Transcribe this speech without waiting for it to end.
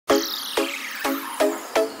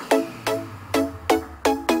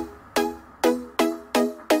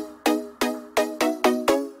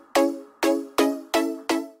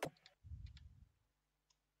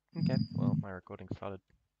recording started.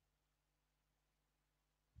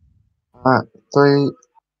 Alright, 3,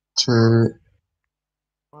 2,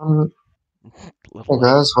 1. Little Hey late.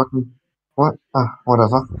 guys, welcome. What?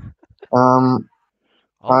 Whatever. Oh,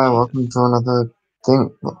 Hi, Jesus. welcome to another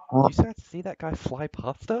thing. Do What? you see that guy fly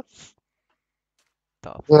past us?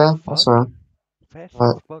 The Yeah, that's fuck? right. Fast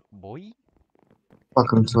Right, as fuck, boy.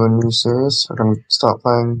 welcome to a new series. We're gonna start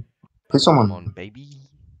playing Pixelmon. Pixelmon, baby.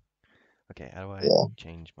 Okay, how do I Yeah,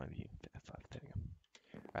 change my view to F5? There we go.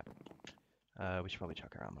 Right. We should probably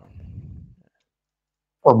chuck our armor on.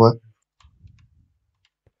 probably.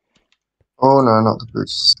 Oh no, not the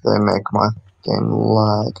boots. They make my game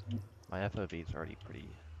lag. My FOV is already pretty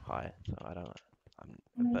high, so I don't.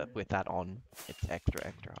 But with that on, it's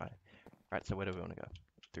extra high. Right. So where do we want to go?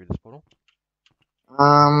 Through this portal?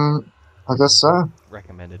 I guess so.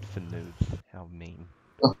 Recommended for noobs. How mean.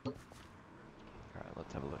 Alright,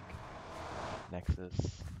 let's have a look.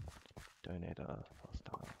 Nexus. Donator.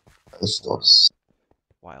 Hostile. Fauna.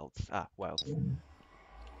 Wilds. Wilds.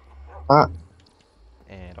 Alright,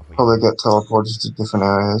 And off we go. probably get teleported to different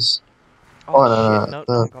areas. Oh Oh shit, no, no,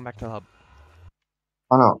 no, I'm going back to the hub.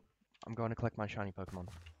 oh no, I'm going to collect my shiny Pokemon.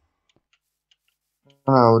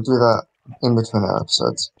 no, we'll do that in between our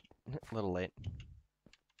episodes. A little late.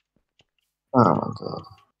 Oh my god.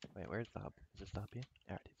 Wait, where's the hub? Is this the hub here?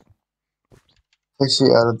 There it is. Oops.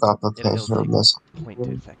 Actually added the It'll application of take this.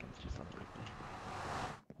 0.2 seconds just on the replay.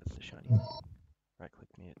 That's the shiny. Right click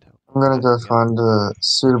me at teleport. I'm gonna There go we go. find a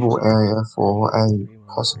suitable area for a 3, 1,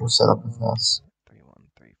 possible 3, setup 4. of house. 3,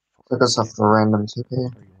 1, 3, 4. Took us Okay. off a random TP.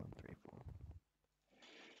 3, 1, 3, 4.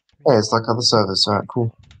 3, Hey, 1, it's like other 3, servers, 4. alright,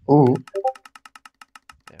 cool. Ooh,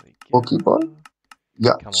 There we Pokeball?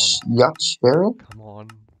 go. Come on. Yatch berry? Come on.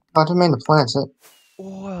 I didn't mean to plant it.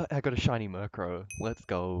 Oh, I got a shiny Murkrow. Let's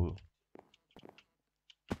go.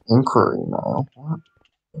 Inquiry now. What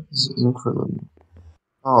is inquiry?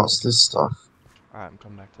 Oh, it's this stuff. Alright, I'm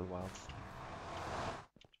coming back to the wilds.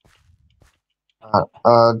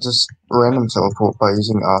 Just random teleport by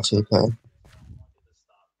using RTK.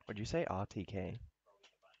 What'd you say? RTK?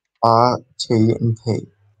 RT and P.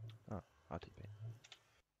 Oh, RTP.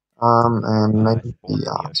 And I maybe spawned in the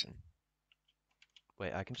BR. ocean.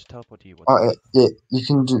 Wait, I can just teleport to you. What's Oh, yeah, you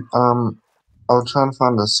can do, I'll try and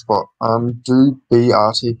find a spot. Do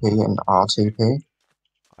BRTP and RTP.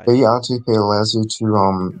 BRTP allows you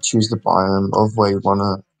to choose the biome of where you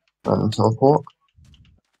wanna teleport.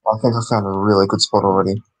 I think I found a really good spot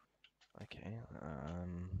already. Okay,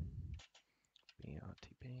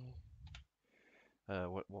 BRTP.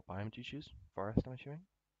 What biome do you choose? Forest, I'm assuming?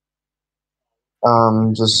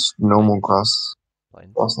 Just normal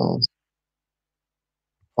Plains? grasslands.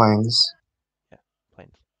 Plains. Yeah,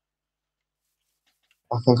 plains.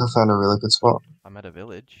 I think I found a really good spot. I'm at a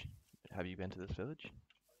village. Have you been to this village?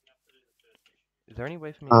 Is there any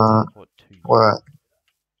way for me to teleport to you? Where at?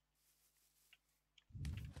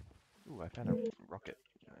 Ooh, I found a rocket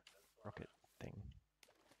thing.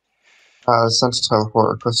 Sent a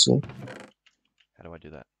teleport request to you. How do I do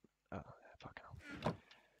that? Oh, fuck hell.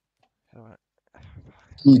 How do I...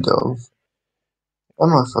 Dove. I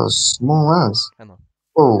don't know if it was small as. Hang on.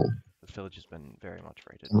 Oh. This village has been very much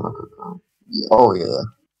raided. Oh, yeah.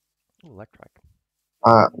 Ooh, Electric.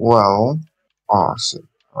 Well. Oh, shit.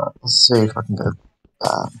 Alright, let's see if I can go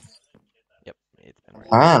that. Yep, it's been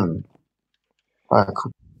raided. Alright,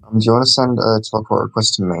 cool. Do you want to send a teleport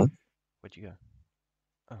request to me? Where'd you go?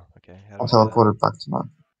 Oh, okay. How do I I do that? teleported back to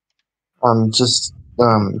mine. Just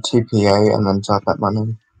TPA and then type out my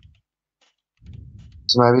name.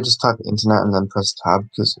 So maybe just type internet and then press tab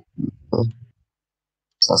because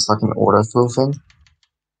that's like an autofill thing.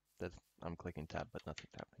 I'm clicking tab, but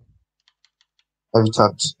nothing's happening. Have you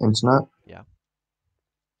typed internet? Yeah.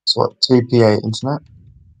 So what? TPA internet?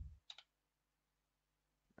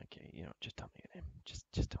 Okay, just tell me your name.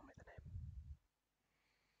 Just tell me the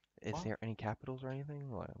name. Is there any capitals or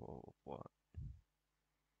anything? Like, what?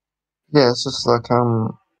 Yeah, it's just like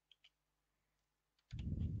Oh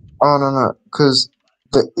no, because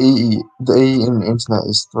the E in internet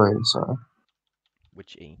is 3. So.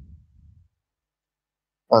 Which E?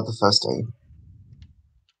 The first E.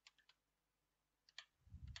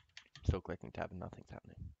 Still clicking tab and nothing's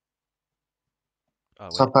happening. Oh,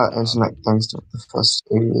 wait. Type out No, internet gangster. The first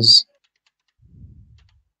E is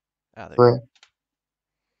there 3. we go.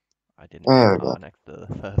 I didn't There we put go. R next to the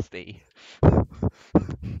first E.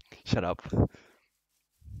 Shut up.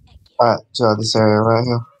 Alright, so this area right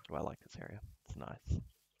here. Oh, I like this area. It's nice.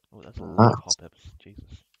 Oh, that's a lot of hop-ups.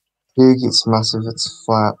 Jesus. Big, it's massive, it's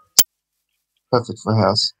flat. Perfect for a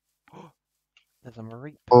house. There's a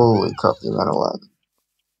Marie. Holy crap, the amount of lag.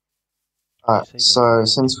 Alright, so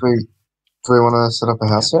since we Do we want to set up a I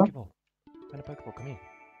house found here? Pokeball. Found a Pokeball. Come here.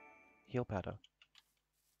 Heal powder.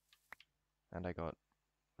 And I got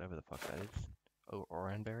whatever the fuck that is. Oh,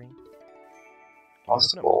 Oranberry. Can you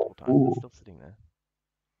open it Possible. multiple times? It's Ooh, still sitting there.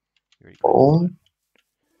 You already got ball, inside.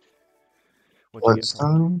 What'd you get from it?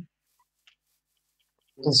 redstone.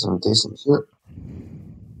 Get some decent shit.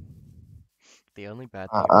 The only bad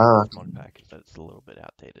I thing about this mod reckon. pack is that it's a little bit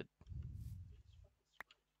outdated.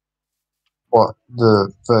 What?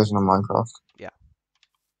 The version of Minecraft? Yeah.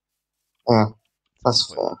 Yeah, It's that's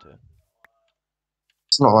fair. 1.12.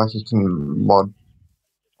 It's not like you can mod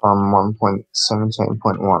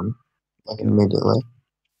 1.17.1 You like can. immediately.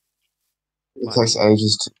 It Well, I takes mean,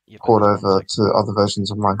 ages to yeah, but port this one's over like, to other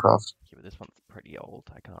versions of Minecraft. yeah, but this one's pretty old.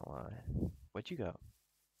 I can't lie. Where'd you go?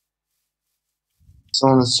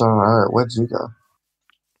 Still in this general area. Where'd you go?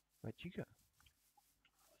 Where'd you go?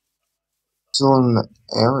 Still in the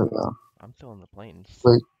area. I'm still in the plains.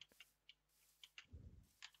 Wait,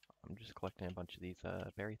 I'm just collecting a bunch of these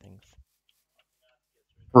berry things.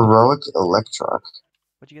 heroic electric.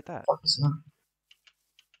 Where'd you get that? What is that?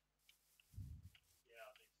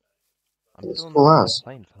 I'm It's still in the cool middle of the as.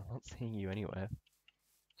 plains. I'm not seeing you anywhere.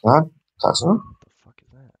 Can I catch him? What the fuck is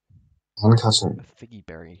that? Can I catch him? A figgy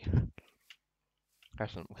berry.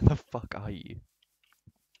 Carson, where the fuck are you?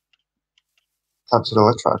 Captured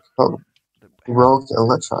electric. Oh, Harrison. heroic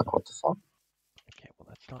electric. What the fuck? Okay, well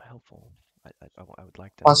that's not helpful. I would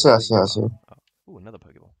like to I know see, I where see, you I are. see. Oh, ooh, another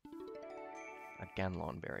Pokeball. A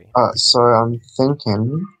Ganlon berry. So Okay. I'm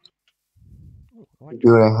thinking Ooh, a white build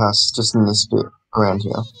Drifloon. a house just in this bit around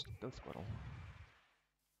here. Go Squirtle.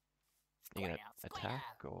 You gonna attack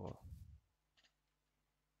or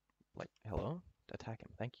like hello? Attack him.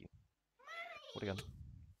 Thank you. What a gun.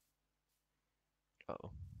 Uh oh.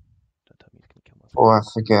 Don't tell me he's gonna kill my Or I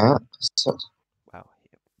Squirtle. forget. Set. Wow,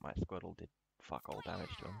 my Squirtle did fuck all damage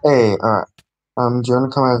to him. Hey, alright. Do you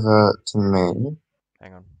want to come over to me?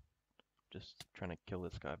 Hang on. Just trying to kill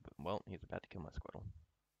this guy, but well, he's about to kill my Squirtle.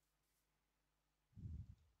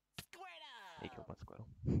 He killed my Squirtle.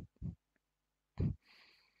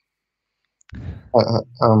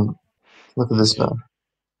 Look at this guy.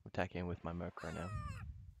 Attacking with my Murkrow now.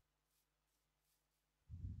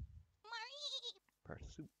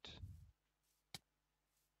 Pursuit.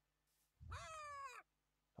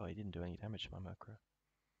 Oh, he didn't do any damage to my Murkrow.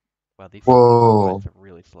 Wow, these Whoa, fights are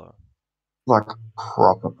really slow. like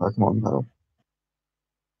proper Pokemon battle.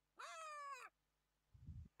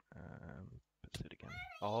 Pursuit again.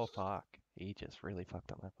 Oh fuck. He just really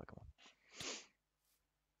fucked up my Pokemon.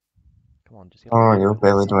 Come on, just get on the Oh, move, you're buddy.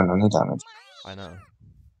 barely doing any damage. I know.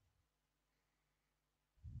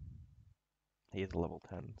 He is level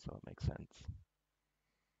 10, so it makes sense.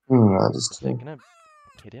 That is Is it true. gonna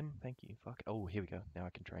hit him? Thank you. Fuck. Oh, here we go. Now I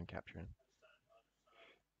can try and capture him.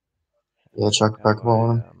 Yeah, chuck a How do Pokeball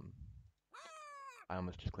on him. I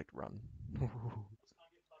almost just clicked run. Come on.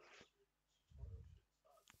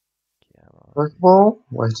 Pokeball,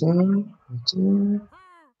 waiting.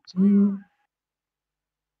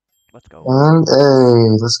 Let's go. And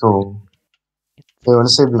hey, let's go. It's Hey, a want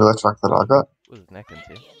to see the electric that I got? was his neck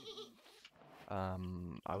into.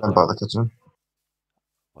 I would And like. by the kitchen.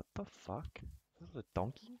 What the fuck? This is a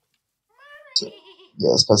donkey?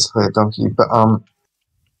 Yeah, it's basically a donkey. But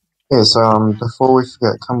yeah. So before we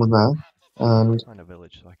forget, come with me Let me and find a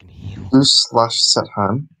village so I can heal. do slash set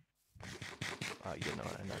home. Oh, you know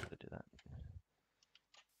I know how to do that.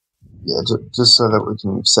 Yeah, just so that we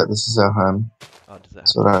can set this as our home, Oh, does it have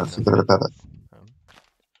so the I name don't of forget about it. his home?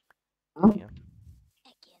 Hmm? Yeah.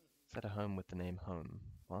 Set a home with the name home.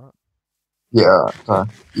 What? Yeah, alright, so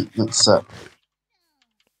it's set.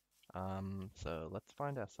 So let's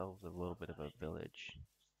find ourselves a little bit of a village.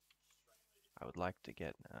 I would like to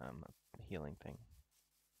get a healing thing.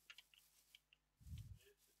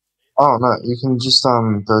 Oh no, you can just go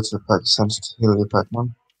to the Poke Center to heal your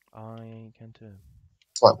Pokemon. I can too.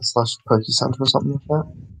 It's like slash Poke Center or something like that.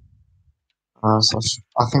 Slash,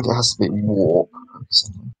 I think it has to be Warp Poke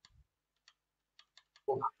Center.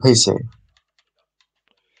 PC.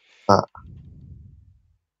 That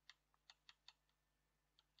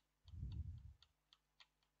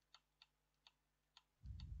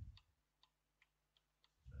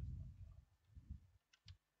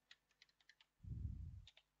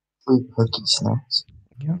free Poke Snacks.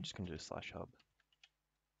 Okay, I'm just gonna do slash hub.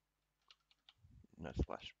 No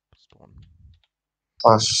slash spawn.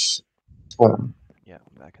 Slash Spawn. Yeah,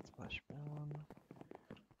 back at slash spawn.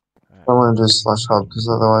 I Alright. don't want to do slash hub because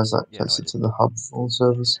otherwise that Yeah, no, takes I it did. to the hub full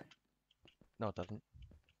service. No, it doesn't.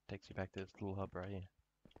 Takes you back to this little hub right here,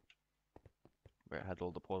 where it had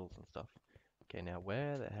all the portals and stuff. Okay, now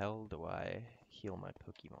where the hell do I heal my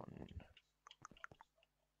Pokemon?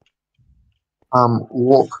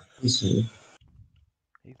 Warp PC.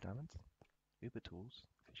 These diamonds. Uber tools.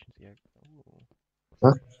 Efficiency. Ooh.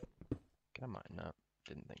 Huh? Can I mine? No,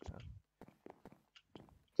 didn't think so.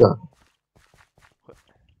 Yeah. What?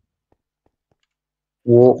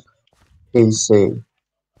 Warp PC.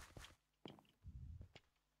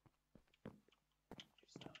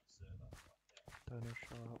 Donor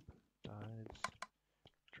shop. Dives.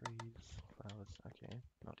 Trees. Flowers. Okay,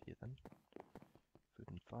 not here then. Food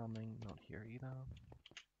and farming. Not here either.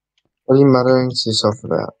 What are you muttering to yourself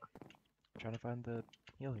about? Trying to find the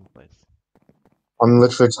healing place. I'm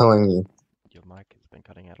literally telling you. Your mic has been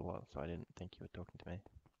cutting out a lot, so I didn't think you were talking to me.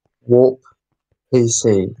 Warp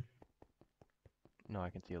PC. No, I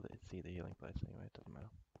can see the healing place anyway, it doesn't matter.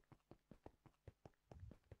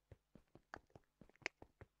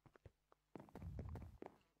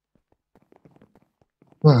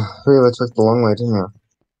 Really took the long way, didn't you?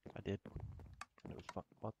 I did. And it was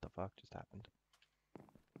what the fuck just happened?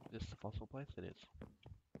 Is this the fossil place? It is.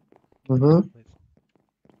 Can I use Mm-hmm. that, please?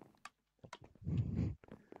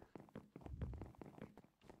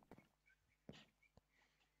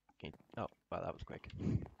 Thank you. Oh, wow, that was quick.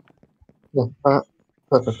 Yeah, alright.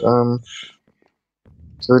 Perfect.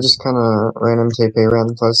 So we just kind of random TP around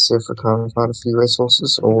the place, see if we can find a few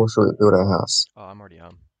resources, or should we build our house? Oh, I'm already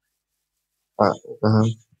home. Alright,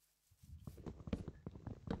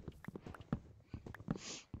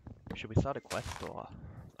 Should we start a quest or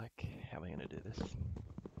like how are we gonna do this?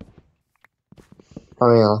 I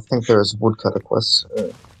mean, I think there is a woodcutter quest.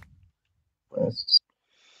 Quest.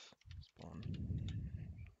 Spawn.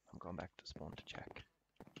 I'm going back to spawn to check.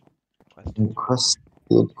 Quest history. Quest.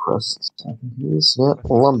 Did quest. I think it is. Yeah, Quest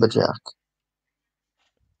lumberjack.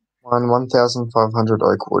 1,500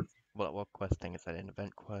 oak wood. what quest thing is that in?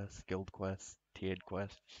 Event quest, guild quest, tiered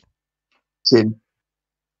quests? Kid.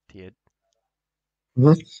 Tiered.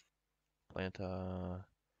 Mm-hmm. Planter.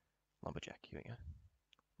 Lumberjack, here we go.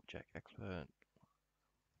 Lumberjack expert.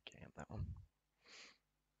 Okay, that one.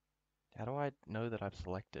 How do I know that I've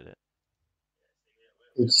selected it?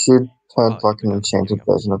 It should turn Oh, here like we an go. Here we enchanted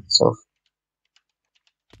go. version of itself.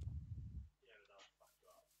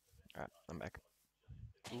 Alright, I'm back.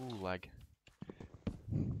 Ooh, lag.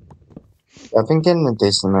 I've been getting a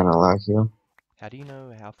decent amount of lag here. How do you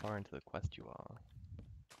know how far into the quest you are?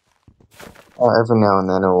 Every now and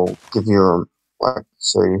then it'll give you a, like,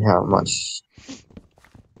 show you how much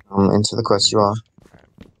into the quest you are.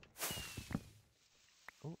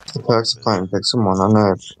 Ooh, The perks of servers. playing Pixelmon. I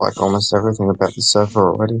know like almost everything about the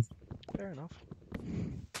server already. Fair enough.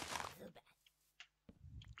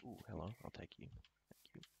 Ooh, hello. I'll take you. Thank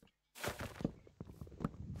you.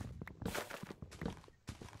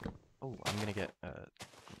 Oh, I'm gonna get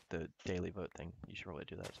the daily vote thing. You should probably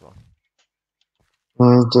do that as well.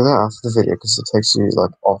 Do that after the video because it takes you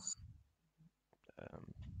like off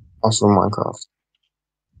Um, actual Minecraft.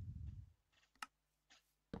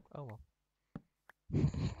 oh well.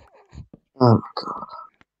 Oh my god.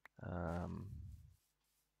 Um,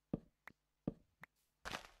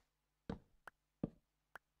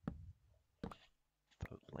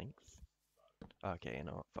 vote links. Okay, you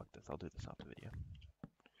know what? Fuck this. I'll do this after video.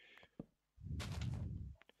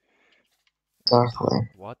 Right. Exactly.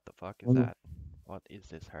 What the fuck is that? What is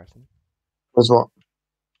this, Harrison? Where's what?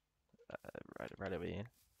 Right over here.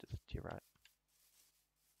 Just to your right.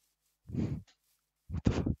 What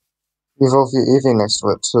the fuck? Evolve your Eevee next to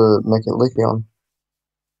it to make it Leafeon.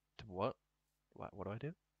 To what? What do I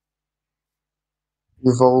do?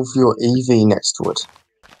 Evolve your Eevee next to it.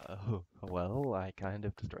 Oh, well, I kind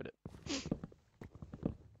of destroyed it.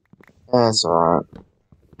 That's alright.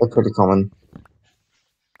 They're pretty common.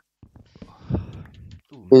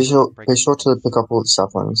 Ooh, Be maybe sure, break be these sure to things. pick up all the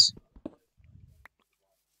saplings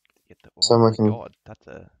Get the, so oh we my can god, that's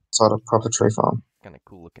a start a proper tree farm. kind of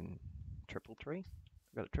cool looking triple tree.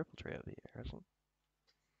 I've got a triple tree over here, Harrison.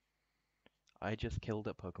 I just killed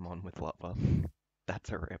a Pokemon with lava. That's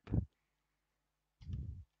a rip.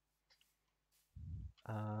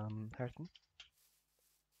 Harrison,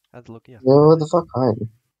 how's it look here? Yeah, where the fuck are you?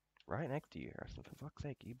 Right next to you, Harrison. For fuck's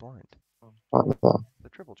sake, are you blind? Right there. The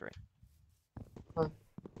triple tree.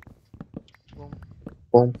 Boom,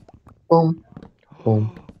 boom, boom,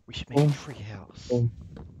 boom, We should make a boom, tree house. boom.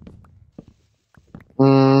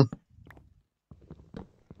 Mm,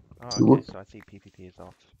 Oh, you okay, would, so I see PvP is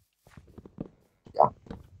off. yeah.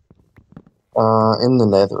 In the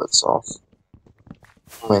nether it's off.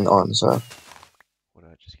 I mean on, so. What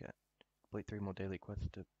did I just get? Complete 3 more daily quests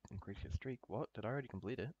to increase your streak. What? Did I already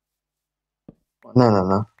complete it?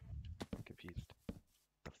 No. I'm confused.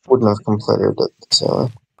 The fuck Wouldn't is have this thing? completed it this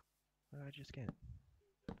early. What did I just get?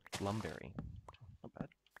 Lumberry. Not bad.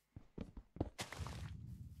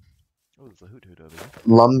 Oh, there's a hoot hoot over here.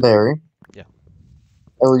 Lumberry. Yeah.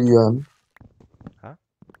 LUM. Huh?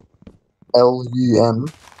 LUM.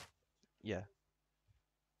 Yeah.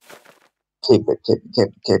 Keep it, keep it, keep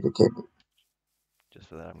it, keep it, keep it. Just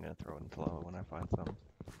for that, I'm gonna throw it into lava when I find some.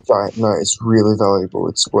 Right, no, it's really valuable.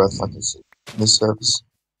 It's worth like a service.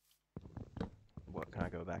 What, can I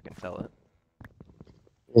go back and sell it?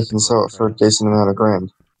 You The can sell global it for a trader? decent amount of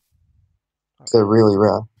grand. Oh, They're really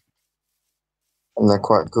rare. And they're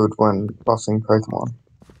quite good when buffing Pokemon.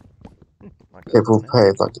 I got People some now. pay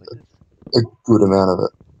Let's like complete this. a good amount of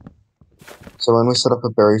it. So when we set up a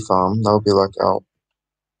berry farm, that'll be like our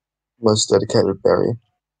most dedicated berry.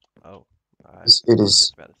 Oh, It was is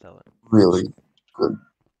just about to sell it. really good.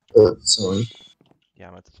 Sorry. Yeah,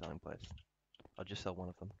 I'm at the selling place. I'll just sell one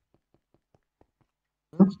of them.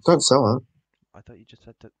 Don't sell it. I thought you just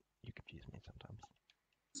said that you confuse me sometimes.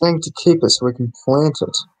 Saying to keep it so we can plant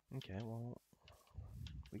it. Okay, well,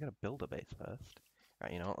 we gotta build a base first.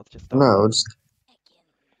 Right, you know what? Let's just start No, building. just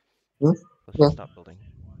hmm? Let's Yeah. just start building.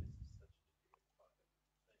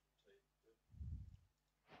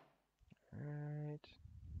 Alright.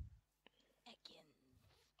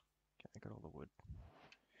 Okay, I got all the wood.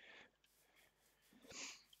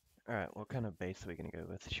 Alright, what kind of base are we gonna go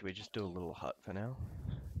with? Should we just do a little hut for now?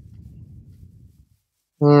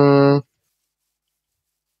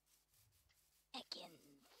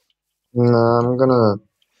 No, I'm gonna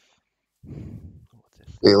What's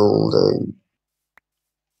this? build a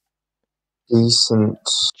decent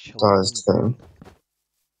sized Children's thing.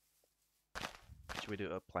 den. Should we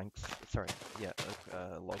do planks? Sorry, yeah,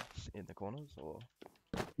 logs in the corners, or?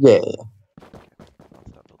 Yeah. Okay, I'll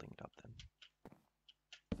start building it up then.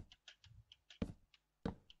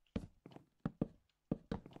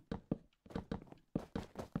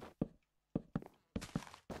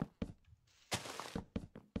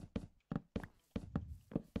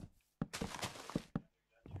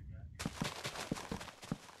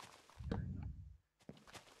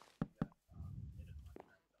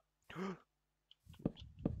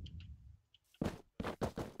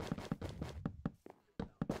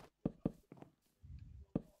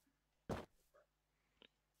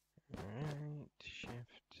 Alright,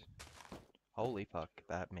 shift. Holy fuck,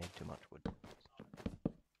 that made too much wood.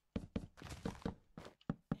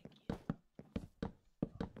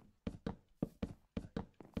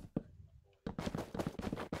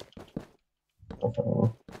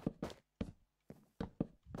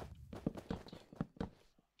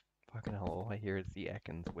 Fucking hell, all I hear is the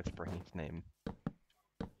Ekans whispering his name.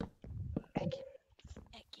 Ekans.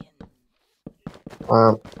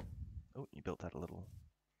 Um, Oh, you built that a little.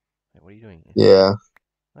 Wait, what are you doing here? yeah.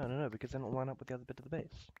 No, because then it'll line up with the other bit of the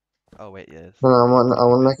base. Oh, wait, yes. No, I want Two big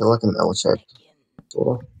to make it bits. like an L shape.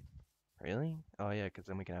 Sort of. Really? Oh, yeah, because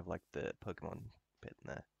then we can have, like, the Pokemon bit in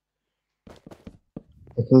there.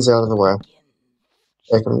 Ekans out of the way.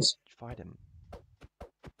 Ekans. Fight him.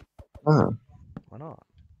 No, Why not?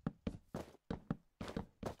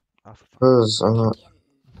 Oh, for fuck's because I'm sake. not.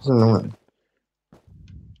 It's God damn it. annoying.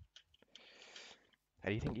 How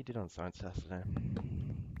do you think you did on science test today?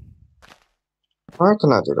 I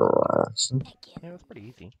reckon I did alright, actually. Yeah, it was pretty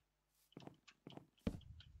easy.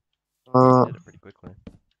 Uh, You did it pretty quickly.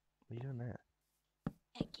 What are you doing there?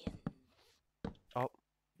 Oh,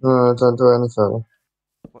 no, don't do it any further.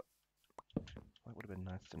 that would have been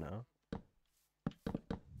nice to know.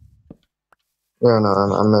 Yeah, no,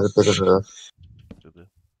 I made a bit of a. Boo-boo.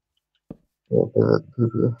 Yeah, bit of a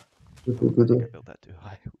poo-poo. Oh, I think I built that too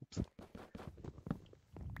high. Oops.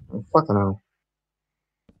 Oh, fucking hell.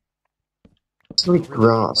 I Sweet really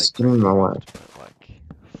want to play grass, get in Crazy my way. Craft, but like,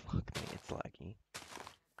 fuck me, it's laggy.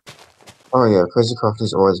 Oh yeah, Crazy Craft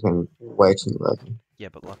has always been way too laggy. Yeah,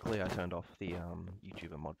 but luckily I turned off the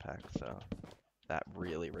YouTuber mod pack, so that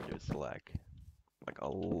really reduced the lag, like a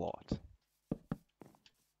lot.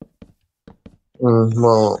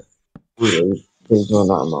 Well, really, there's no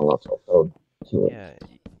not on my laptop. I would kill it. Yeah,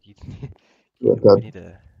 Yeah, we good. need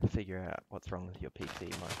to figure out what's wrong with your PC,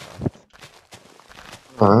 Minecraft.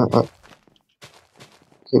 Alright, I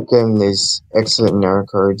keep getting these exit and error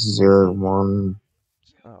codes 0, 1,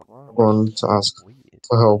 Oh, well, 1 to that's ask weird.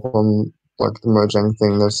 for help on like the Mojang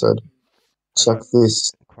thing. They said I check got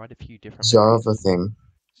this quite a few different berries. Java thing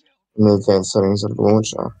in the advanced settings of the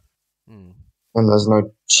launcher, Hmm, and there's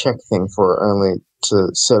no check thing for it, only to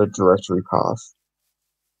set a directory path.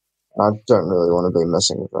 I don't really want to be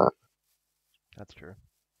messing with that. that's true.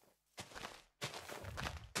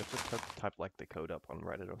 You have to type like the code up on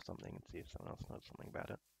Reddit or something and see if someone else knows something about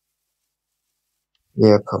it.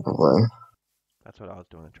 Yeah, probably. That's what I was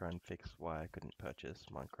doing to try and fix why I couldn't purchase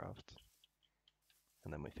Minecraft.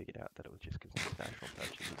 and then we figured out that it was just because international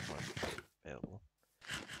purchases weren't available.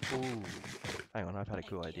 Ooh, hang on, I've had a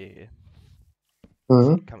cool idea here.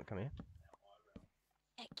 Mm-hmm. See, come here.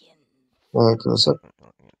 Wait a sec.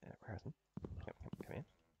 Harrison, come here.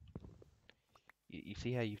 You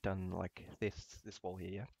see how you've done like this wall here,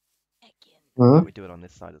 yeah? How Mm-hmm. about we do it on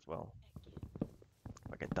this side as well?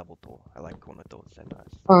 Like a double door. I like corner doors, they're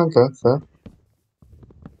nice. Oh, okay, fair.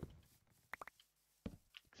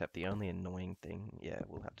 Except the only annoying thing, yeah,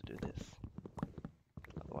 we'll have to do this.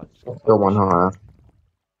 Otherwise it's Let's gonna go bug the one shit out higher. of me.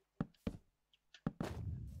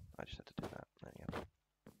 I just had to do that. There you go.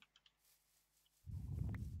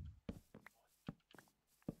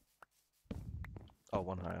 Oh,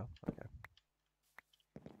 one higher. Okay.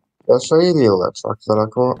 I'll show you the electric that I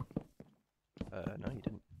got. No, you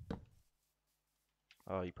didn't.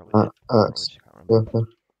 Oh, you probably did. Probably just can't remember.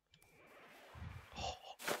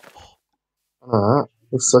 Yeah. Alright,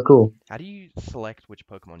 it's so cool. How do you select which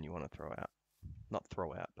Pokemon you want to throw out? Not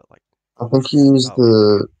throw out, but like. I think you use Oh, wait, there we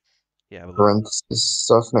go. the Yeah, have a look. parenthesis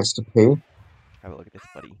stuff next to P. Have a look at this,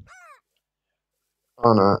 buddy.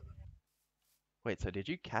 Oh no. Wait, so did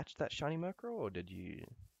you catch that shiny Murkrow, or did you?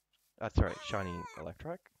 That's right, shiny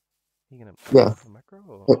Electric. You gonna Yeah. Murkrow,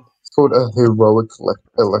 or? It's called a heroic Bro, look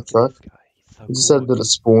at electric. this guy. He's so He just cool said that it looking.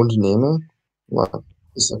 spawned near me. Like,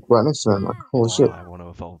 it's like right next to me. I'm like, holy Oh, shit. I want to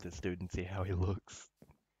evolve this dude and see how he looks.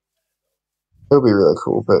 It'll be really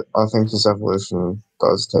cool, but I think his evolution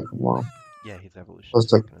does take a while. Yeah, his evolution Does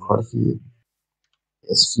is take fucking quite a annoying. few.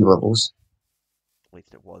 It's a few levels. At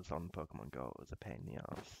least it was on Pokemon Go. It was a pain in the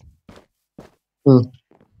ass. Hmm.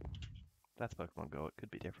 That's Pokemon Go. It could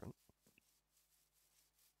be different.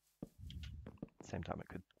 Same time, it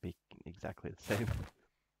could be exactly the same.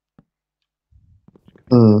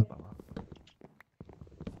 Hmm.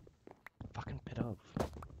 Fucking Pidove.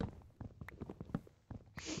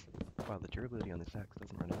 Wow, the durability on this axe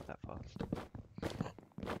doesn't run out that fast.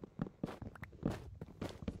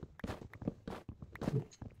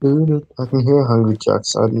 Dude, I can hear Hungry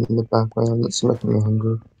Jack's side in the background. It's making me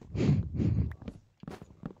hungry.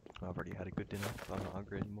 I've already had a good dinner, so I'm not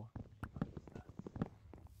hungry anymore.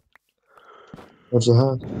 What'd you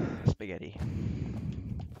have? Spaghetti.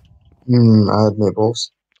 I had meatballs.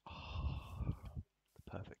 Oh, the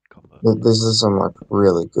perfect combo. This is some like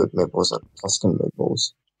really good meatballs, like Tuscan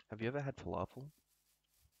meatballs. Have you ever had falafel?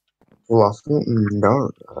 Falafel? No,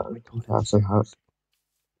 I Oh my don't think god, I it's so actually have. good.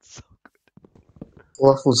 It's so good.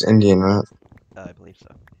 Falafel's Indian, right? I believe so.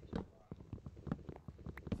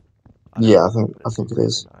 I don't Yeah, love it, but I it's think it really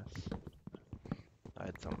is. nice. I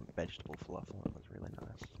had some vegetable falafel and it was really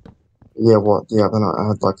nice. Yeah, what the other night I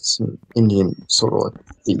had like some Indian sort of like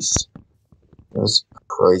feast. It was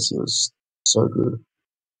crazy. It was so good.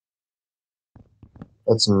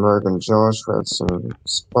 Had some Rogan Josh, had some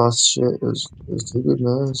spice shit. It was too good,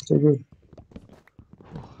 man. It was too good.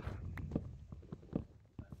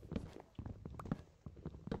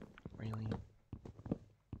 Really?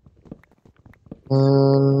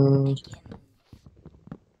 And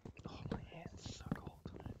Oh, my hand's so cold.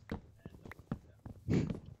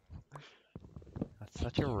 That's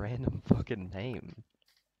such a random fucking name.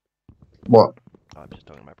 what? Oh, I'm just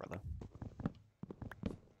talking to my brother.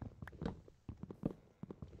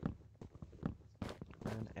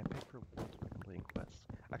 An epic reward for completing quests.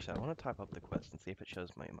 Actually, I want to type up the quest and see if it shows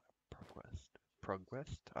my progress.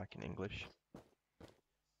 Progress? I can English.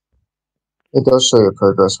 It does show your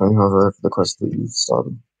progress when you hover over the quest that you've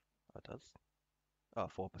started. Oh, it does. Oh,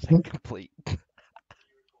 4% complete.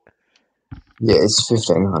 Yeah, it's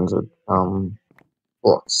 1500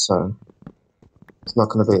 blocks, so it's not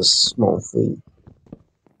going to be a small feat.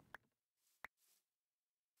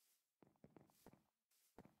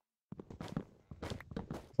 I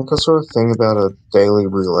think I saw a thing about a daily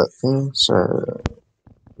roulette thing, so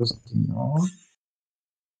was it on?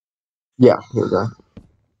 Yeah, here we go.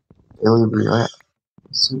 Daily roulette.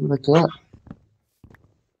 Let's see what I get.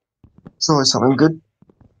 It's always something good.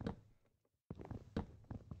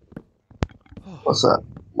 What's that?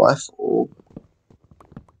 Life orb?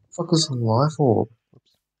 Fuck is a life orb?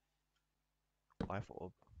 Whoops. Life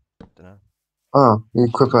orb. Dunno. Oh, you Should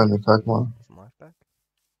equip we only get some Pokemon. life back?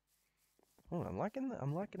 Oh, I'm liking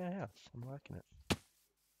our house. I'm liking it.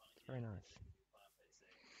 It's very nice.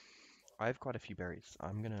 I have quite a few berries.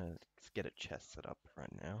 I'm gonna get a chest set up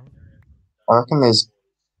right now. I reckon there's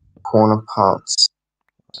corner parts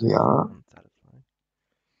That's here. unsatisfying.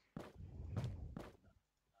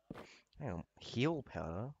 Hang on, heal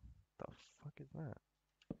powder? The fuck is that?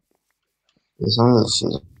 There's only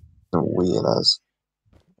shit weird as.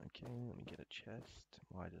 Okay, let me get a chest.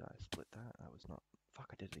 Why did I split that? That was not. Fuck,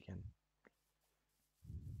 I did it again.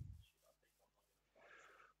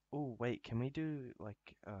 Oh, wait, can we do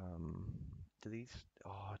like do these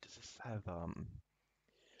does this have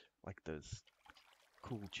like those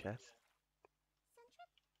cool chests?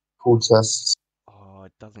 Cool chests. Oh,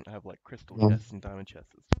 it doesn't have like crystal Yeah. chests and diamond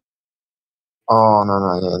chests. Oh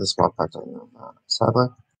no, yeah, this mod pack doesn't have that. Sadly,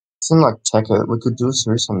 seemed like check it. We could do a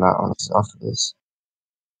series on that honestly after this.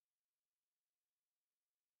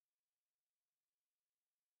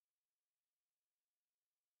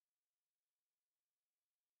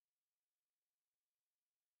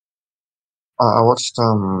 I watched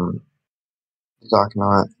Dark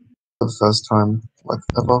Knight for the first time like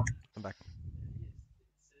ever. I'm back.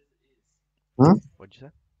 Hmm? What'd you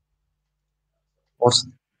say? Watched,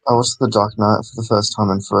 I watched the Dark Knight for the first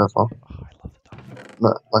time in forever. Oh, I love the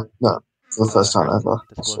dark. No, for the first time Harrison, ever.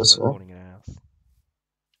 there's I should glowstone say. spawning in our house.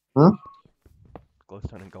 Hmm?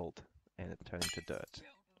 Glowstone and gold, and it's turning to dirt.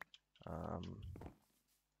 Um,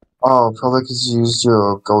 Oh, probably because you used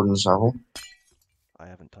your golden shovel. I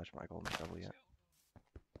haven't touched my golden shovel yet.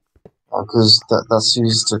 Because that's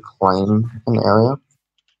used to claim an area.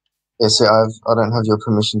 Yeah, see, I don't have your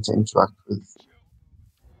permission to interact with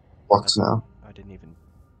blocks now. I didn't even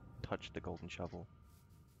touch the golden shovel.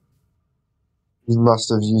 You must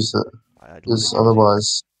have used it, I because literally,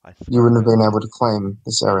 otherwise I you swear wouldn't have I been able to claim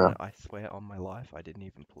this no, area. I swear on my life I didn't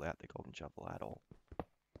even pull out the golden shovel at all.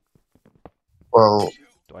 Well,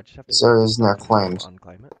 Do I just have to this area is now start a server to claimed.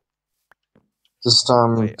 unclaim it? Just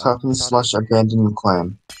Wait, type in start a. / abandon and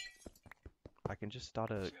claim. I can just start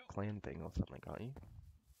a clan thing or something, can't you?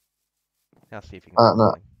 Now see if you can start No,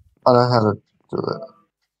 something. I know how to do it.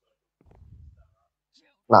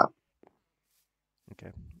 No,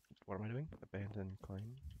 Okay, what am I doing? Abandon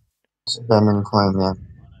claim. it's abandon and claim, yeah.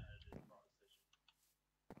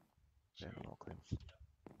 Abandon all claims.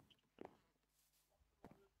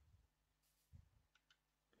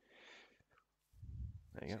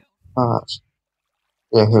 There you go. Alright.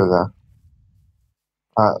 Yeah, here we go.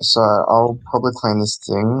 Alright, so I'll probably claim this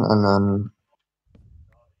thing and then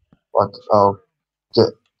like I'll get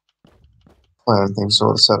plan things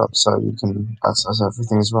sort of set up so you can access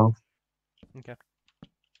everything as well. Okay.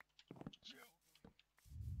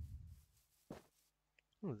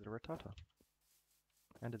 Oh, there's a Rattata.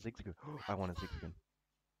 And a Zigzagoon. I want a Zigzagoon.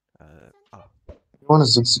 You want a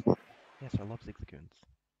Zigzagoon? Yes, I love Zigzagoons.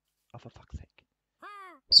 Oh, for fuck's sake.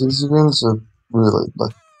 Zigzagoons are really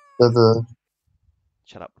like they're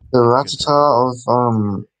Shut up. the Zigzagoons are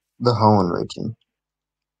Rattata of the Hoenn region.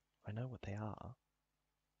 I know what they are.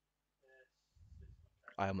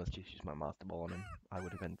 I almost just used my Master Ball on him. I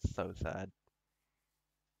would have been so sad.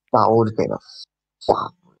 That would have been a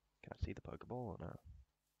flop. Can I see the Pokeball or no?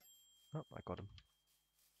 Oh, I got him.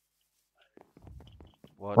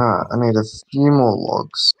 What? Alright, I need a few more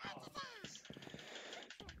logs.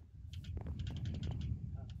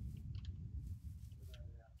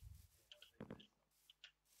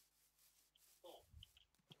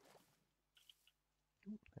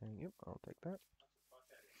 Yep, I'll take that.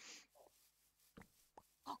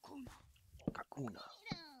 Kakuna.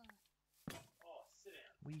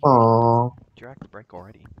 Oh, Did your axe break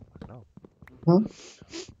already? No. hmm?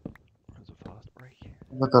 That was a fast break.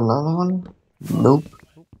 Look another one? Nope.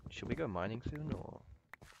 Ooh, should we go mining soon or?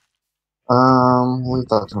 Leave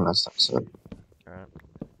that till next episode. Alright.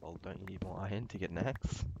 Well, don't you need more iron to get an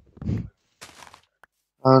axe?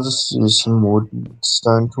 I'll just use some wood and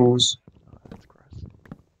stone tools. Oh, that's gross. You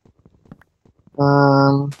do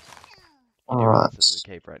realize Alright. this is a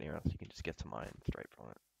cave right near us, you can just get some iron straight from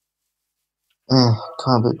it.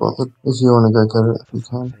 Can't be bothered. If you want to go get it, For you fuck's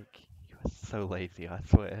can. sake, you are so lazy, I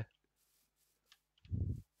swear.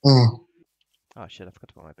 Eh, Oh shit, I forgot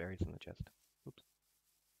to put my berries in the chest. Oops.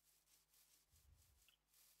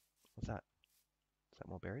 What's that? Is that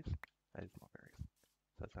more berries? That is more berries.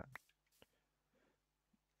 So what's that?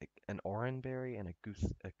 An oran berry and a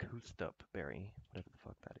goosedup berry, whatever the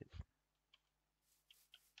fuck that is.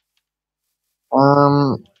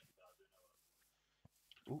 um,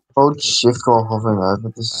 Ooh, I found a hold cave. shift while hovering over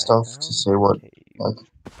this I stuff to found see a what, cave. like,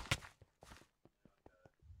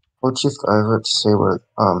 hold shift over it to see what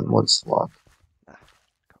it's like. Ah,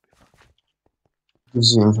 can't be fucked.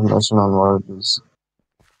 Gives you information on what it is.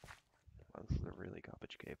 Well, this is a really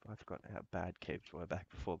garbage cave. I forgot how bad caves were back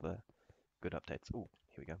before the good updates. Ooh,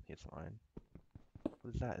 here we go. Here's some iron.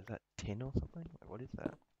 What is that? Is that tin or something? Like, what is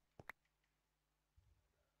that?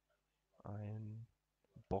 Iron.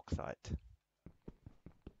 Bauxite.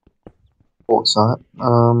 Bauxite. Yep.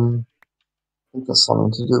 I think that's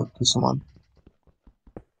something to do with Pixelmon.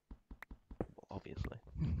 Well, obviously.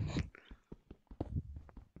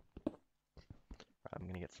 Right, I'm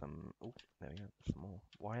gonna get some. Oh, there we go. Some more.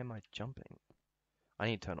 Why am I jumping? I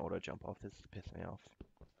need to turn auto jump off. This is pissing me off.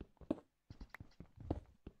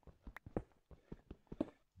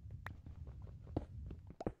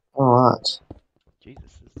 Alright.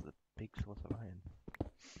 Jesus, this is a big source of iron. I'm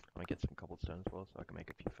gonna get some cobblestone as well so I can make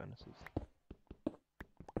a few furnaces.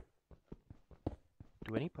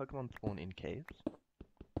 Do any Pokemon spawn in caves?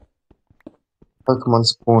 Pokemon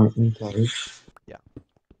spawn in caves. Yeah.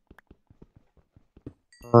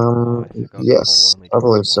 I forgot coal Yes, only I drops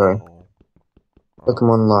believe one so. coal.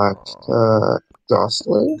 Pokemon like,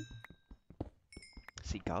 Ghastly?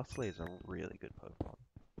 See, Ghastly is a really good Pokemon.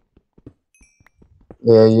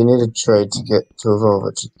 Yeah, you need a trade to evolve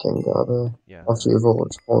it to Gengar there. Yeah, After you evolve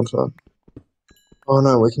it to Haunter. Oh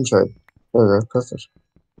no, we can trade. There we go, perfect.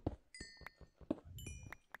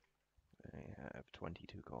 I have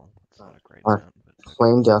 22 coal. It's not a great I amount, but it's okay.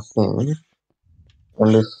 claimed our thing,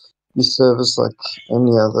 and if you service like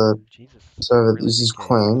any other Jesus, server that really uses big cave.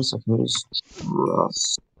 claims, I can use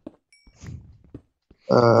Rust.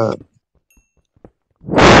 Oops,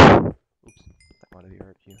 that might have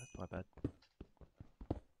hurt you. That's my bad.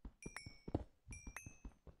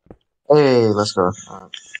 Hey, let's go.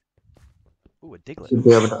 Ooh, a Diglett. Should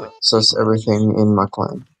be able Ooh, to a access Diglett. everything in my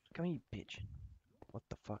claim. Come here, you bitch. What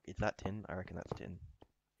the fuck? Is that tin? I reckon that's tin.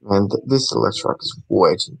 Man, this Electrak is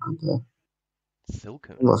way too good there.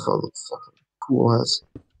 Silcoon. My father fucking cool as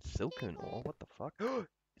Silcoon ore? What the fuck? Is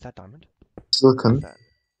that diamond? What is silicon, that?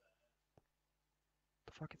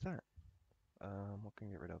 The fuck is that? What can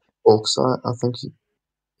I get rid of? bauxite. I think you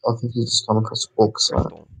just come across bauxite.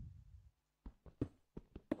 Crystal.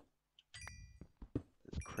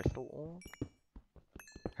 Is crystal ore?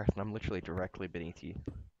 Harrison, I'm literally directly beneath you.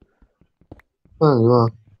 Oh, you are.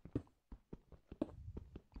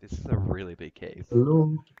 This is a really big cave.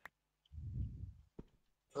 Hello.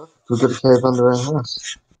 We got a cave under our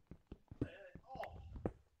house.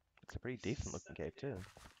 It's a pretty decent looking cave too.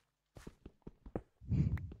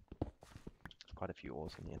 There's quite a few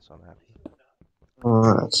ores in here, so I'm happy.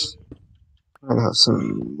 Alright. I'm gonna have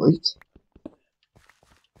some meat.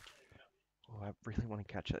 Oh, I really want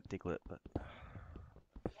to catch that Diglett, but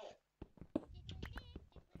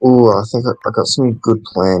Ooh, I think I got some good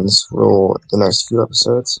plans for the next few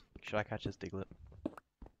episodes. should I catch this Diglett?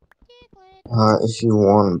 If you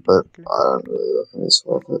want, but I don't really reckon it's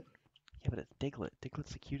worth it. Yeah, but it's Diglett.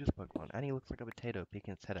 Diglett's the cutest Pokemon, and he looks like a potato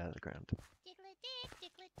picking its head out of the ground.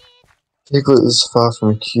 Piglet is far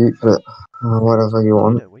from cute, but whatever you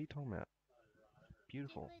want. Potato, what are you talking about?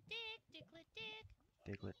 Beautiful.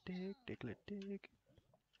 Diglett, Diglett, dig.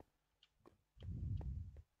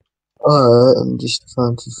 Alright, I'm just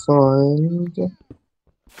trying to find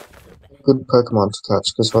good Pokemon to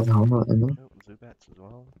catch, because what the hell not, you know? Oh, Zubats as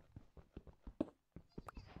well.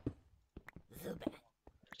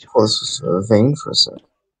 Oh, this was a vein for a sec.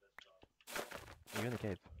 You're in the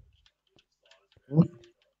cave. No,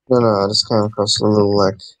 I just came across a little,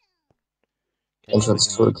 like, Okay, just entrance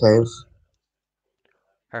keep in to a mind. cave.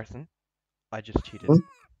 Harrison, I just cheated. Hmm?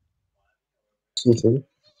 Cheated.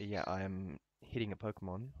 Yeah, I am hitting a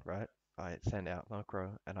Pokemon, right? I send out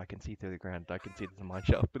Micro, and I can see through the ground. I can see there's a mine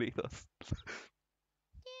shaft beneath us.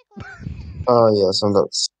 Oh, yeah, some of that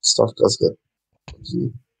stuff does get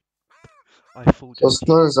you. I full So just it's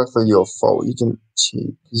not cheated. exactly your fault. You didn't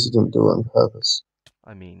cheat, because you didn't do it on purpose.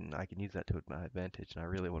 I mean, I can use that to my advantage, and I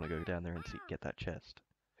really want to go down there and get that chest.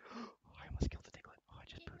 I almost killed the Diglett. Oh, I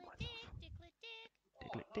just pooed myself.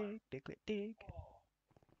 Diglett, dig, Diglett, dig.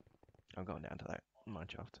 I'm going down to that mine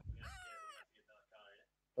shaft.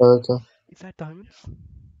 Okay. Is that diamonds?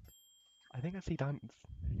 I think I see diamonds.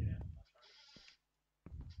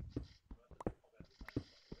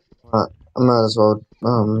 Alright, I might as well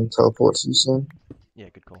teleport to you soon. Yeah,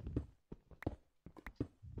 good call.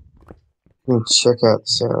 You can check out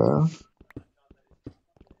this area.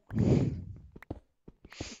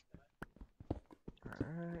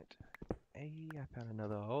 Alright. Hey, I found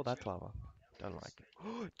another. Oh, that's lava. Don't like it.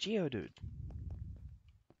 Oh, Geodude.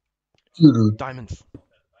 Diamonds.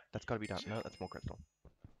 That's gotta be diamond. No, that's more crystal.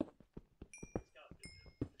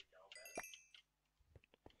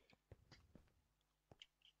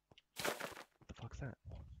 What the fuck's that?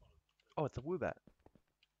 Oh, it's a Woobat.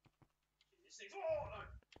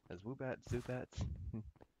 There's Woobats, Zubats.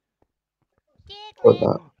 What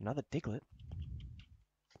that? Another Diglett.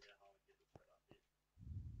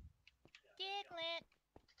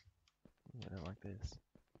 I don't like this.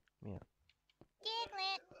 Yeah.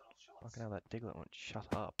 Fucking hell, that Diglett won't shut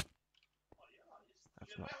up.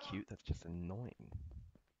 That's not cute, that's just annoying.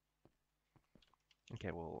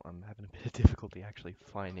 Okay, well, I'm having a bit of difficulty actually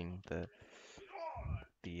finding the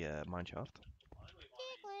mine shaft.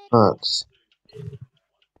 Alright.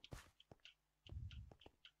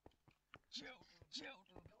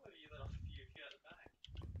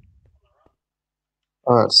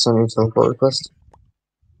 Alright, send me a teleport request.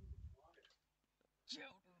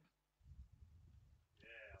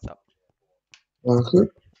 What's up? Thank you.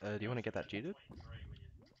 Do you want to get that G, dude?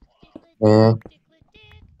 Yeah.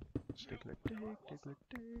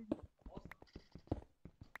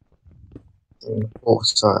 Oh,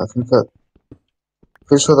 sorry, I think that.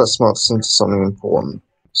 Pretty sure that smarts into something important.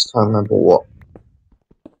 Just can't remember what.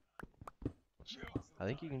 I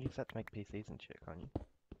think you can use that to make PCs and shit, can't you?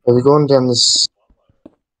 Are we going down this?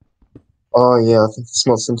 Oh yeah, I think it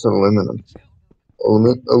smarts into aluminum.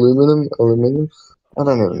 Aluminum? I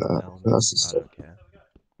don't even know. I think that's the I stuff. don't care.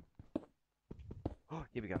 Oh,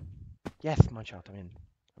 here we go. Yes, mineshaft. I'm in.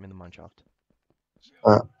 I'm in the mineshaft.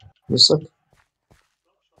 Alright, just look.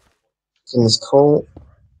 In this coal.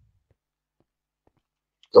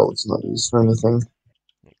 Gold's not used for anything.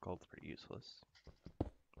 Yeah, gold's pretty useless.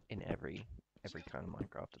 In every kind of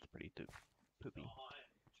Minecraft, it's pretty poopy.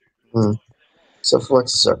 Except for like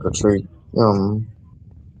circuitry.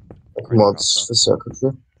 Like mods for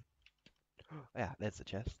circuitry. Yeah, there's the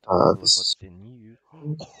chest. Uh, Look what's in you. Here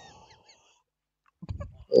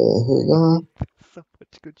we go. So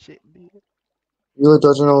much good shit in here. Really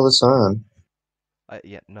dodging all this iron.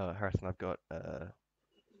 Yeah, no, Harrison, I've got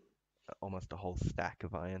almost a whole stack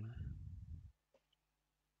of iron.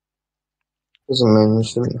 Doesn't mean you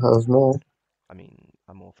shouldn't have more. I mean,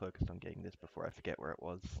 I'm more focused on getting this before I forget where it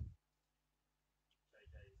was.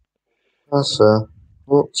 That's fair.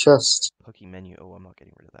 What chest? Pokey menu. Oh, I'm not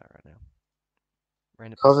getting rid of that right now.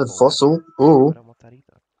 Random Covered fallout. fossil? I Ooh. don't want that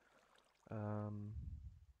either.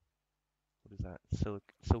 What is that?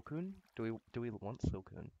 Silcoon? Do we want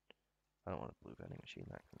Silcoon? I don't want a blue vending machine.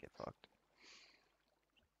 That can get fucked.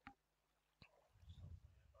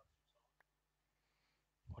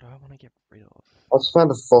 What do I want to get rid of? I just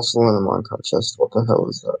found a fossil in a minecart chest. What the hell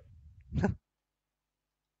is that?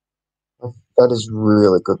 That is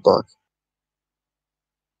really good luck.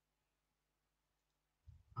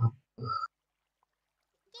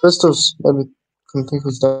 Crystals, maybe can think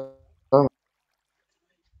of diamonds.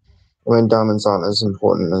 I mean, diamonds aren't as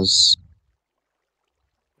important as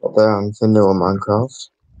what they are in vanilla Minecraft.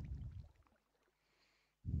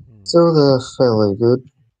 So they're fairly good.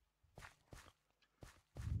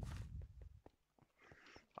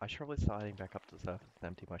 I should probably start heading back up to the surface and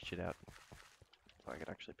empty my shit out so I can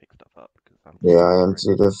actually pick stuff up because I'm Yeah, just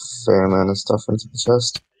I emptied a fair amount of stuff into the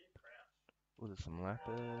chest. Oh, there's some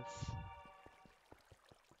lapis.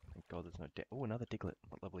 Thank God there's no oh, another diglet.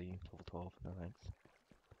 What lovely level 12. No thanks.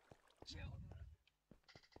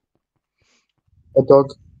 A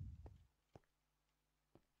dog.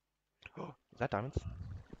 Is that diamonds?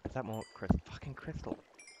 Is that more fucking crystal?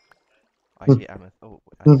 I Hmm. hear amethyst. Oh,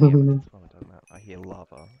 I see amethyst. Oh, it doesn't matter. I hear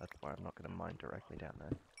lava. That's why I'm not going to mine directly down there.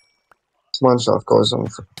 This mineshaft goes on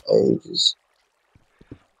for ages.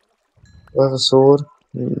 Do I have a sword?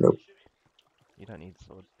 Nope. You don't need a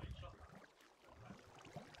sword.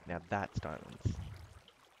 Now that's diamonds.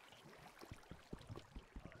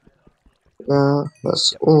 Yeah,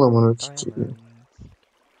 that's Yep. all I wanted to do. Diamonds.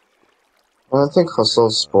 I don't think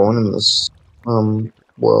hostiles spawn in this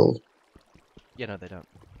world. Yeah, no, they don't.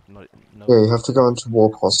 No. Yeah, you have to go into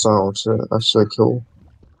warp hostile to actually kill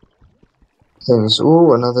things.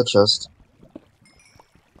 Ooh, another chest.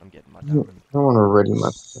 I'm getting my I diamonds. want to ready my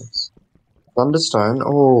things. Thunderstone.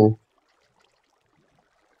 Oh,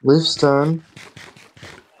 leafstone.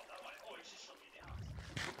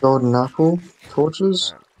 Golden apple.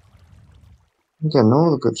 Torches. Alright. I'm getting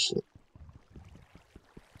all the good shit.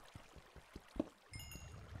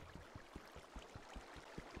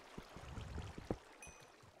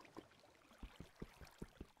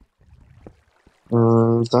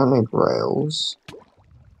 Don't need rails.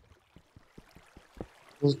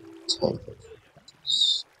 Just take it.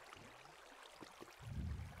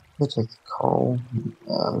 Let's take the coal.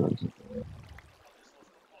 Alright,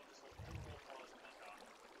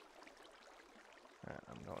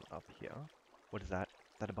 I'm going up here. What is that?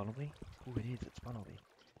 Is that a Bunnelby? Oh, it is. It's Bunnelby.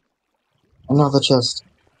 Another chest.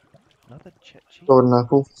 Another cheat. Golden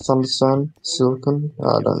apple. Thunderstone. Silicon.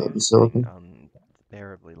 Oh, I don't need the silicon. Getting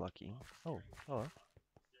unbearably lucky. Oh, hello.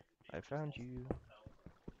 I found you.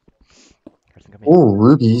 Harrison, come here. Oh,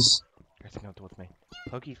 rubies. Harrison, come towards me.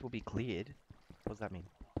 Pokies will be cleared. What does that mean?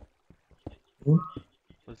 Hmm?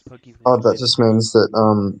 What does Pokies will Oh, be that cleared just mean? means that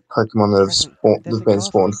Pokemon that have Harrison, spawned, there's that've a been ghastly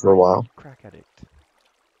spawned for a right here, while. you crack addict.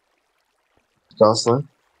 Ghastly.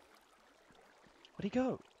 Where'd he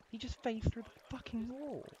go? He just phased through the fucking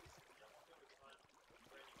wall.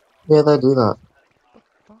 Yeah, they do that. What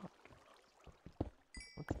the fuck?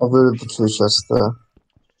 I've looted the two chests there.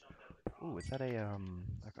 Ooh, is that a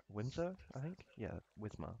Windsor? I think. Yeah,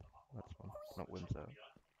 Wisma. That's one, not Windsor.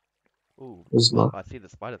 Ooh, Is well, not. I see the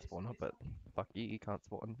spider spawner, but fuck you can't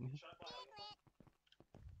spawn.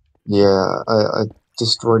 Yeah, I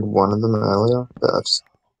destroyed one of them earlier, but I just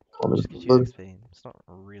Just can't get you remember. XP. It's not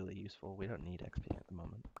really useful. We don't need XP at the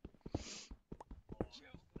moment.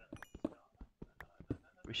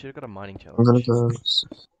 We should have got a mining I'm gonna challenge.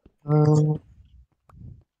 go.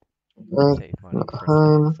 Uh, Cave mining for a new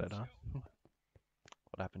home. episode, huh?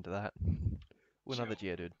 What happened to that? Ooh, another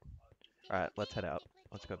Geodude. Alright, let's head out.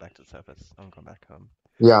 Let's go back to the surface. I'm going back home.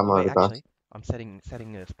 Yeah, I'm Oh wait, already back. actually, I'm setting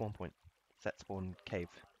a spawn point. Set spawn cave.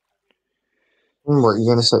 What,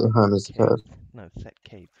 you're gonna Set set your home as the cave. code? No, set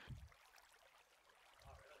cave.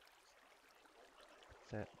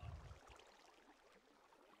 Set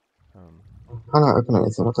I can't open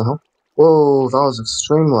anything. What the hell? Whoa, that was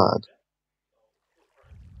extreme lag.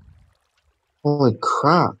 Holy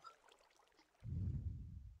crap.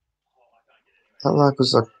 That lag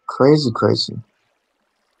was like crazy, crazy.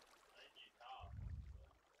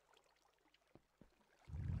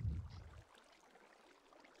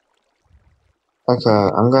 Okay,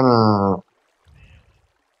 I'm gonna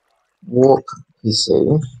walk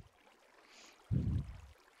PC.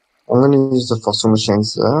 I'm gonna use the fossil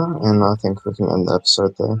machines there, and I think we can end the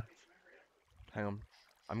episode there. hang on.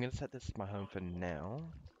 I'm gonna set this as my home for now,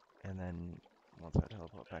 and then once I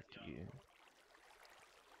teleport back to you.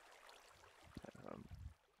 Um,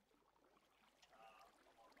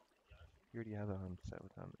 you already have a home set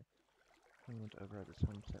with them. I want to override this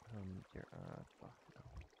home set home here. Fuck no.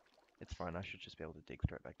 It's fine. I should just be able to dig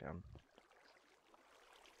straight back down.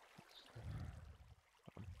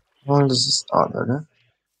 How long does this start there?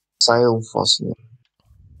 Sail fossil.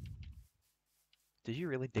 Did you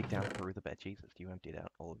really dig down through the bed? Jesus, you emptied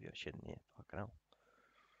out all of your shit in here. Fucking hell.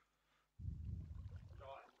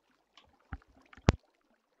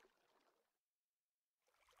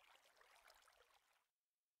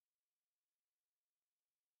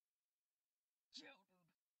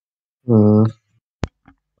 Hmm.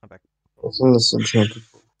 I'm back. I think this enchanted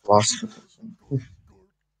last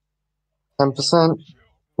 10%.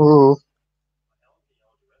 Ooh.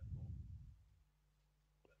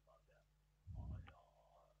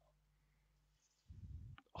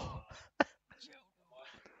 Oh.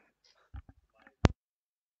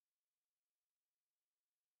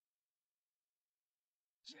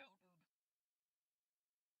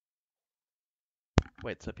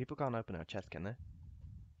 Wait, so people can't open our chest, can they?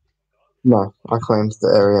 No, I claimed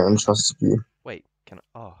the area and trusted you. Wait, can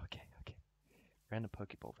I? Oh, okay, okay. Random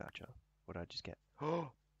Pokeball voucher. What did I just get?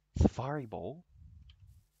 Oh, Safari Ball.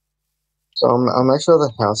 So I'll make sure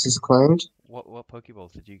the house is claimed. What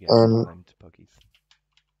Pokeballs did you get when you And claimed Pokies?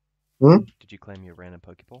 hmm? Did you claim your random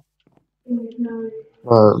Pokeball?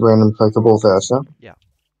 Random Pokeball voucher. Yeah.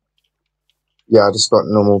 Yeah, I just got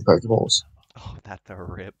normal Pokeballs. Oh, that's a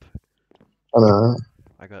rip. I know.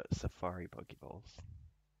 I got Safari Pokeballs.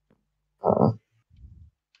 Uh,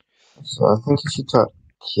 so I think if you type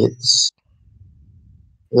kits,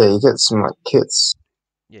 yeah, you get some like kits.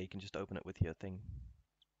 Yeah, you can just open it with your thing.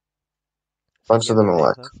 A So bunch you of have to them pay are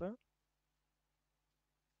for like those, though?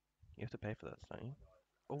 You have to pay for those, don't you?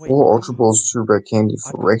 Oh, wait. 4 Ultra Balls, 2 red candy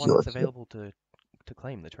I've for got one regular that's kit. available to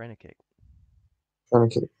claim, the trainer kit.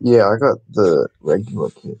 Yeah, I got the regular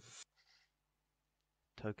kit.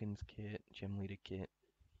 Tokens kit, gym leader kit.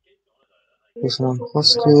 This one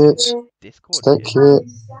plus No, kit, Discord state kit. kit.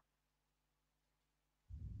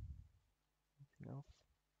 No,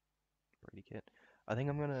 Brady kit. I think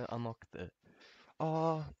I'm gonna unlock the.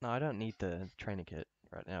 Oh no, I don't need the trainer kit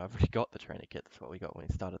right now. I've already got the trainer kit. That's what we got when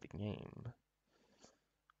we started the game.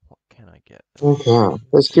 What can I get? Okay,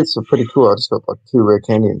 those kits are pretty cool. I just got like 2 rare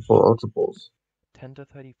candy and 4 Ultra Balls. 10 to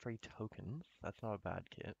 33 tokens. That's not a bad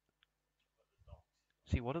kit.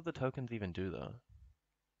 See, what do the tokens even do though?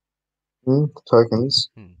 Tokens.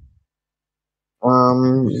 Hmm.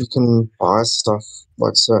 You can buy stuff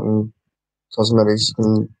like certain cosmetics. You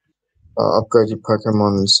can upgrade your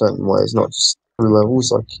Pokemon in certain ways, not just through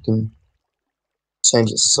levels. Like you can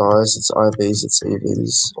change its size, its IVs, its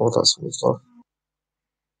EVs, all that sort of stuff.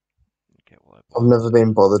 Okay, well I I've bought never the.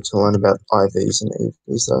 been bothered to learn about IVs and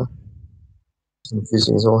EVs though. It's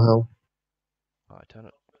confusing as all hell. Oh, I turn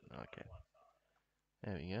it. Okay.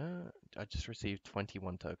 There we go. I just received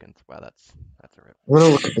 21 tokens. Wow, that's a rip. I'm gonna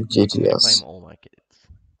look at the I'm gonna claim GTS. all my kits.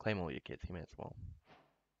 Claim all your kits. You may as well.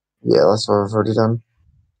 Yeah, that's what I've already done.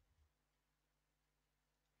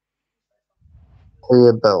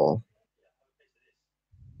 Clear Bell.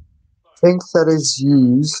 I think that is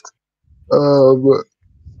used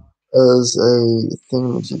as a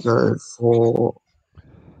thing to go for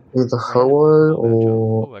Either Random Ho-Oh Pokeball voucher.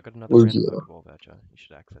 or Oh, I got another random Lugia. Pokeball voucher. You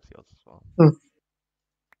should access yours as well. Hmm.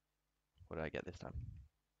 What did I get this time?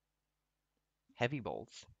 Heavy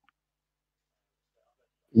balls.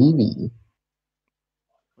 Eevee.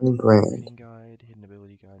 20 grand. Breeding guide, hidden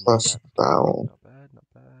ability guide, new Plus stats. Bow. Not bad, not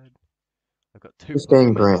bad. I've got 2 15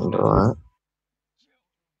 Pokemans grand, now. alright.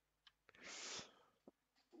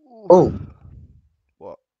 Ooh. Oh,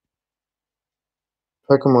 What?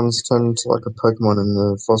 Pokemon's turned into like a Pokemon in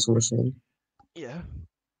the fossil machine. Yeah.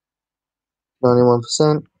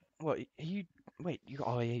 91%. What? You? Wait. You?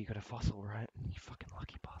 Oh yeah. You got a fossil, right? You fucking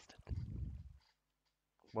lucky bastard.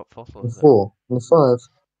 What fossil And is it? 4. And 5.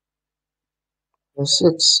 And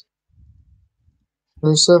 6.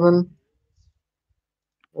 27.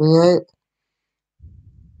 28.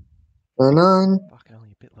 29. Fucking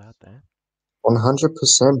only a bit loud there.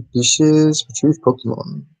 100% vicious retrieve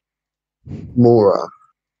Pokemon. Mora.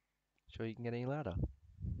 Sure you can get any louder?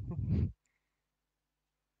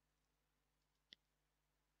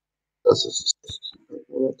 That's just.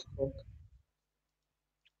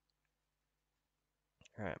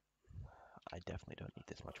 Alright. I definitely don't need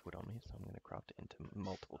this much wood on me, so I'm going to craft it into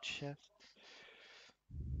multiple chests.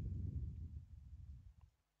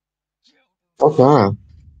 Okay.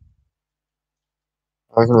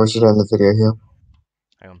 I can watch it in the video here.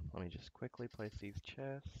 Hang on, let me just quickly place these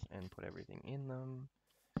chests and put everything in them,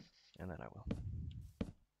 and then I will.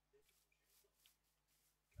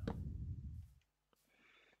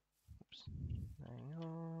 Oops. Hang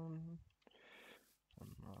on.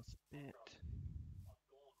 One last bit.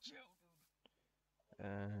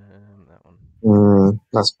 That one.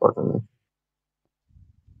 That's bugging me.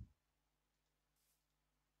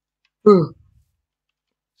 Whew.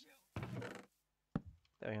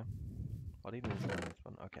 There we go. What even is on this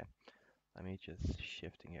one? Okay. Let me just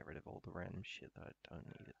shift and get rid of all the random shit that I don't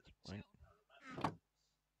need at this point.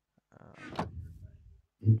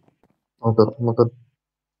 Oh god, oh my god.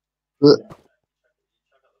 Ugh.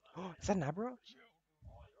 Is that an Abra?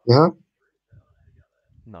 Yeah?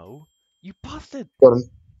 No. You bastard! Got him.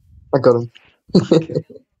 I got him. Fuck!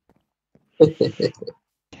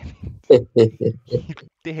 You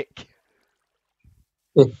dick!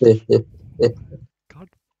 God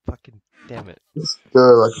fucking damn it. Let's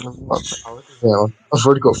go. Yeah, I've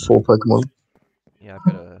already got 4 Pokemon. Yeah,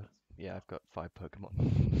 I've got 5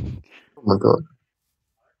 Pokemon. Oh my god.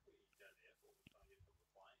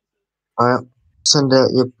 Alright. Send out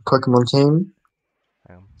your Pokemon team.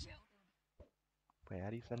 Wait, how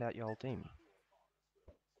do you send out your whole team?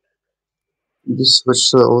 You just switch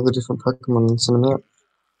to all the different Pokemon and send them out.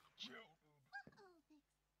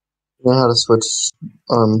 You know how to switch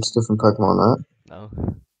to different Pokemon, right? No.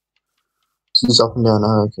 Just use up and down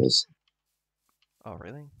arrow keys. Oh,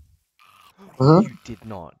 really? Uh-huh. You did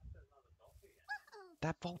not.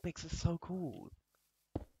 That Vulpix is so cool.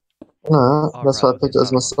 No, Oh, that's right, why it I was your picked it as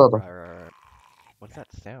starter my one. starter. Right. What's that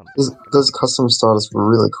sound? Those custom starters were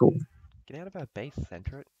really cool. Get out of our base,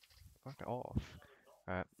 center it. Fuck off.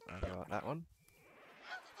 Alright, I got that one.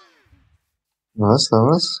 Nice,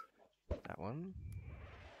 nice. That one.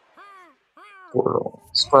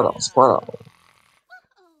 Squirtle.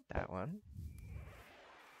 That one.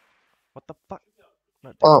 What the fuck? No,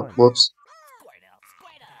 that Oh, one. whoops.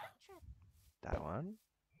 That one.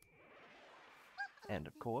 And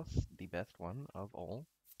of course, the best one of all.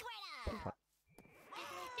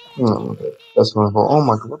 No, that's my fault. Oh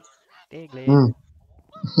my god. Diglett.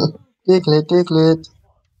 Diglett.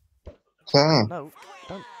 Okay. No,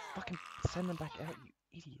 don't fucking send them back out, you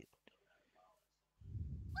idiot.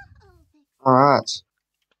 Alright.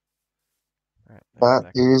 Alright,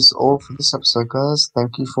 That is all for this episode, guys.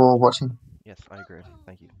 Thank you for watching. Yes, I agree.